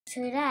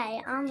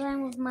today I'm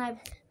playing with my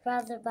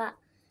brother, but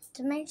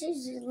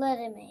Dimitri's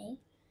letting me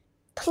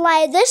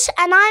play this,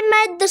 and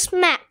I made this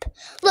map.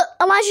 Look,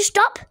 Elijah,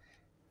 stop.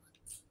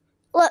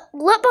 Look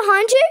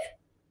behind you.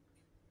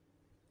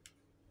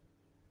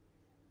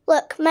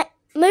 Look,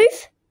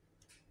 move.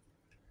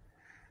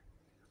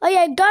 Oh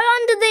yeah, go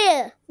under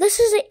there. This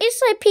is the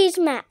SAP's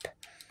map.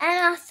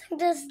 And I think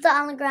this is the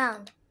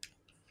underground.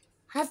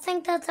 I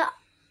think that's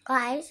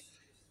guys,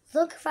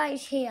 look right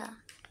here.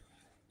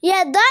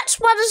 Yeah, that's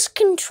what is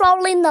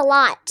controlling the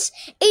lights.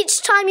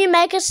 Each time you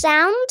make a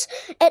sound,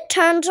 it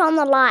turns on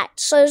the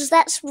lights. So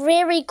that's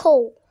very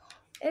cool.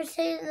 You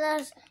see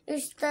there's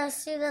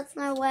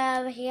no way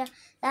over here.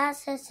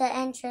 That's just the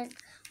entrance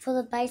for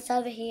the base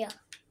over here.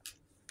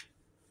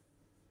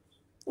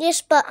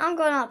 Yes, but I'm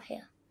going up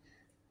here.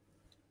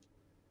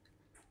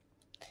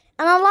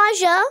 And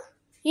Elijah,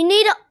 you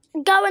need to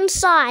go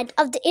inside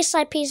of the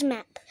SAP's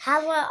map. How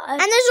do And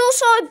there's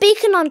also a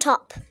beacon on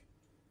top.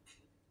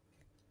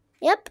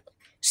 Yep.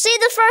 See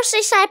the first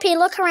SAP,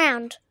 look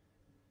around.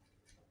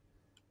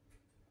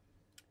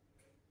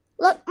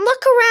 Look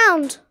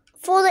around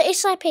for the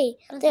SAP.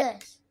 What's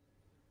this?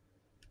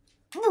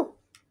 Ooh.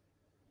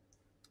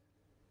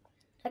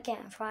 I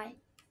can't try.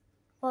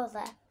 What was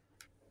that?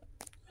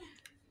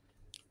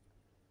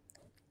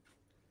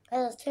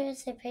 There's two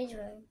SAP's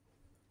room.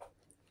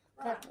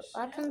 But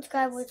I can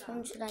describe which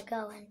one should I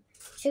go in.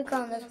 Should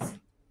go in this one.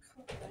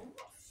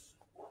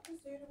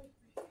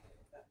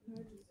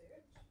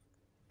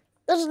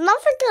 There's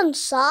nothing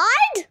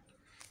inside?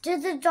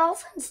 Did the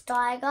dolphins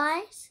die,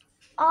 guys?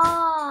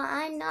 Oh,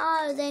 I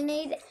know. They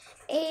need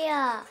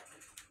air.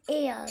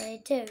 Air,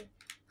 they do.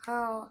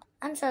 Oh,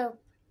 I'm so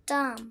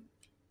dumb.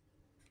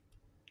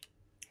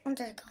 I'm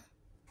just gone.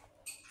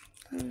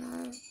 Oh,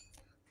 no.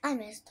 I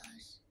missed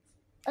those.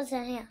 What's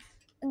in here?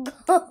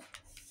 Go.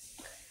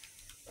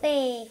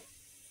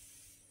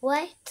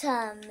 Wait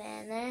a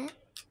minute.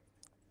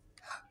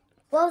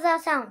 What was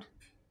that sound?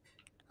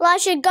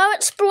 Elijah, go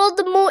explore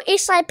the more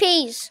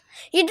SAPs.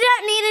 You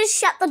don't need to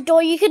shut the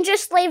door. You can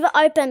just leave it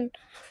open.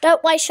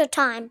 Don't waste your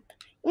time.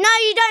 No,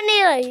 you don't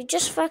need it. You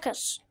just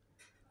focus.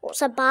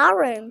 What's a bar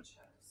room?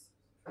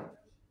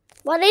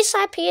 What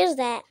SAP is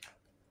that?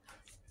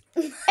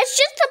 It's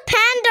just a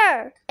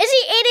panda. Is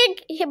he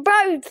eating?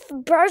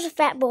 Bro's a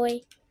fat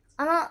boy.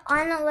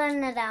 I'm not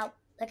letting it out.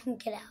 I can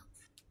get out.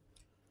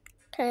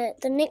 Okay,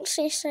 the next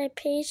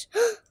SAPs.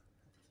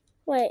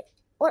 Wait,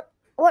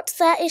 what's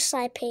that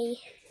SAP?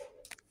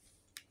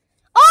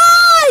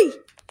 Oi!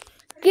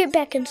 Get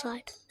back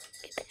inside.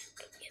 Get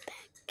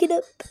back. Get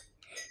up.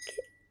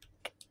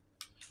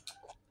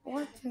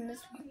 What's in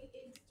this one?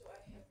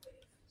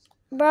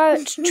 Bro,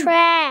 it's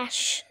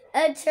trash.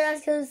 It's trash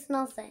because it's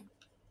nothing.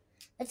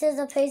 It's just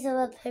a piece of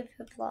a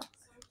paper block.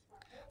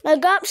 No,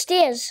 go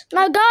upstairs.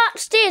 No, go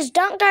upstairs.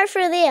 Don't go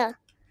through there.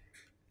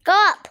 Go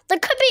up. There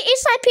could be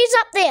SAPs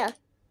up there.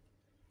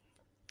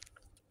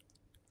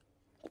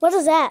 What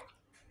is that?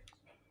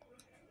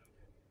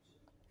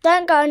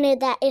 Don't go near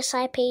that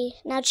SAP.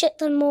 Now check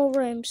the more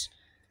rooms.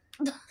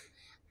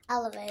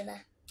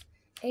 Elevator.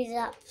 He's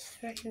up.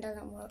 Freaking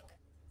doesn't work.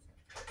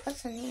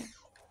 What's in here?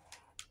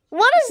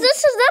 What is this?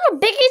 Is that a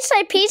big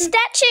SAP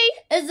statue?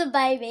 It's a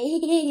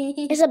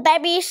baby. It's a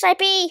baby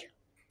SAP.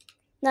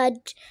 No,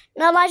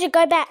 Elijah,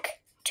 go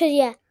back to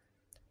Yep.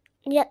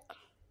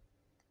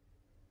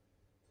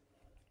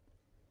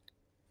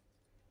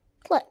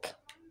 Click.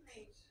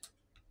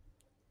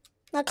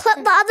 Now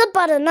click the other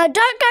button. No,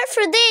 don't go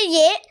through there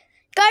yet.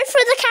 Go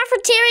through the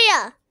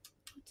cafeteria.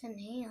 What's in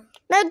here?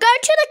 No, go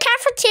to the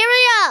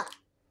cafeteria.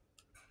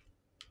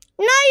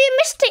 No, you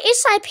missed the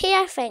SAP,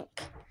 I think.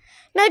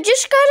 No,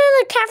 just go to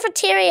the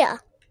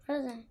cafeteria. What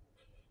is it?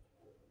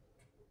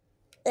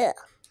 Ugh.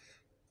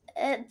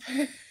 It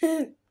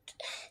pooped.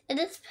 It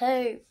is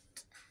pooped.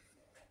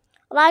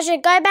 Elijah,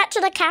 go back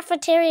to the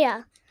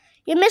cafeteria.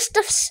 You missed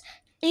the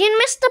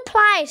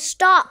play.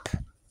 Stop.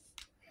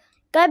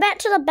 Go back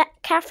to the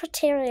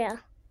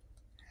cafeteria.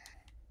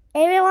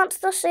 Everyone wants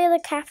to see the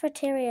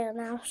cafeteria, and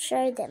I'll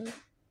show them.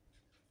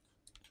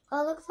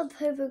 Oh, look at the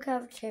poo-poo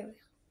cafeteria.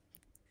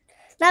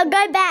 Now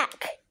go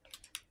back.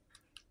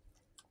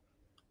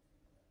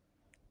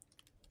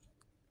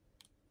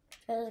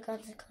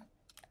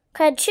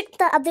 Okay, check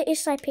the other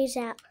SAPs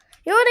out.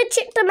 You already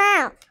checked them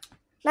out.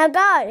 Now go.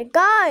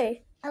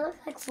 I look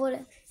like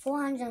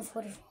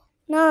 444.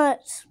 No,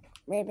 it's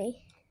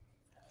maybe.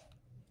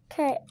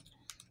 Okay.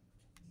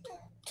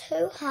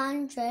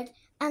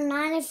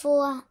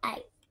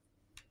 294.8.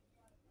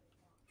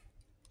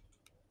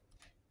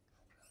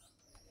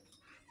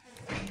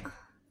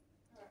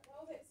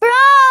 Bro,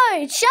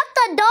 shut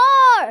the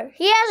door.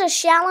 He has a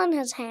shell in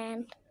his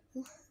hand.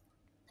 A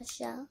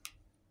shell?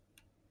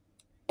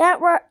 Don't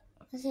worry.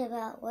 What's it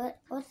about? What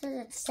does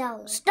it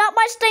sell? Stop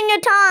wasting your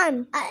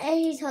time.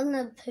 He's holding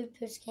a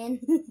poo-poo skin.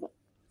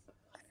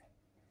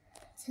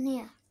 What's in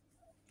here?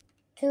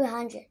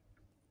 200.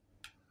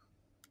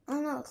 I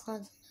don't know what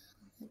clothes.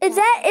 Is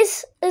that a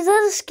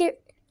scary?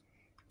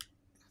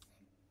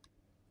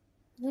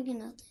 Look at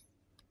nothing.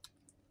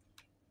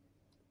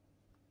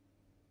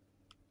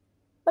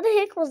 What the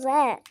heck was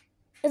that?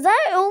 Is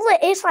that all the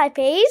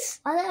SIPs?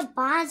 Why are there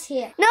bars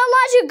here? No,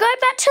 Elijah, go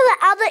back to the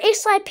other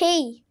SIP.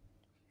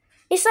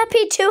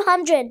 SIP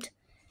 200.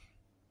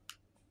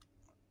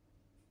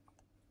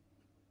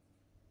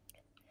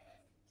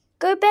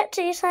 Go back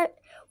to SIP.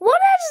 What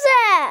is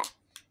that?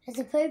 It's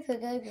a pooper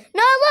goober.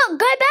 No, look,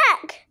 go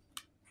back.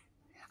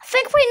 I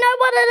think we know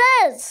what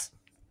it is.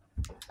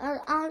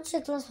 I'll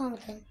check this one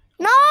again.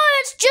 No,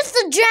 it's just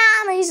the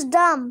jam. He's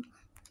dumb.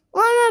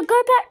 No,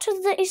 go back to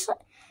the SIP.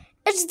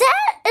 Is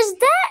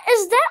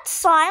that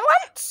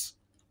silence?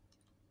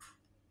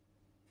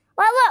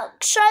 Like,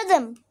 look, show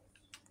them.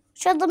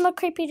 Show them a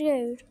creepy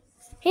dude.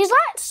 He's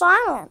like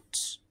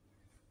silent.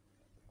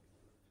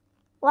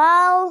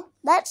 Well,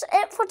 that's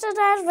it for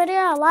today's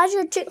video.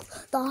 Elijah took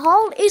the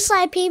whole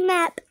SIP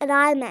map that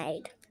I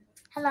made.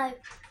 Hello.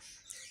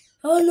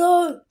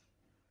 Hello.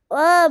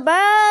 Oh,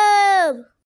 bro.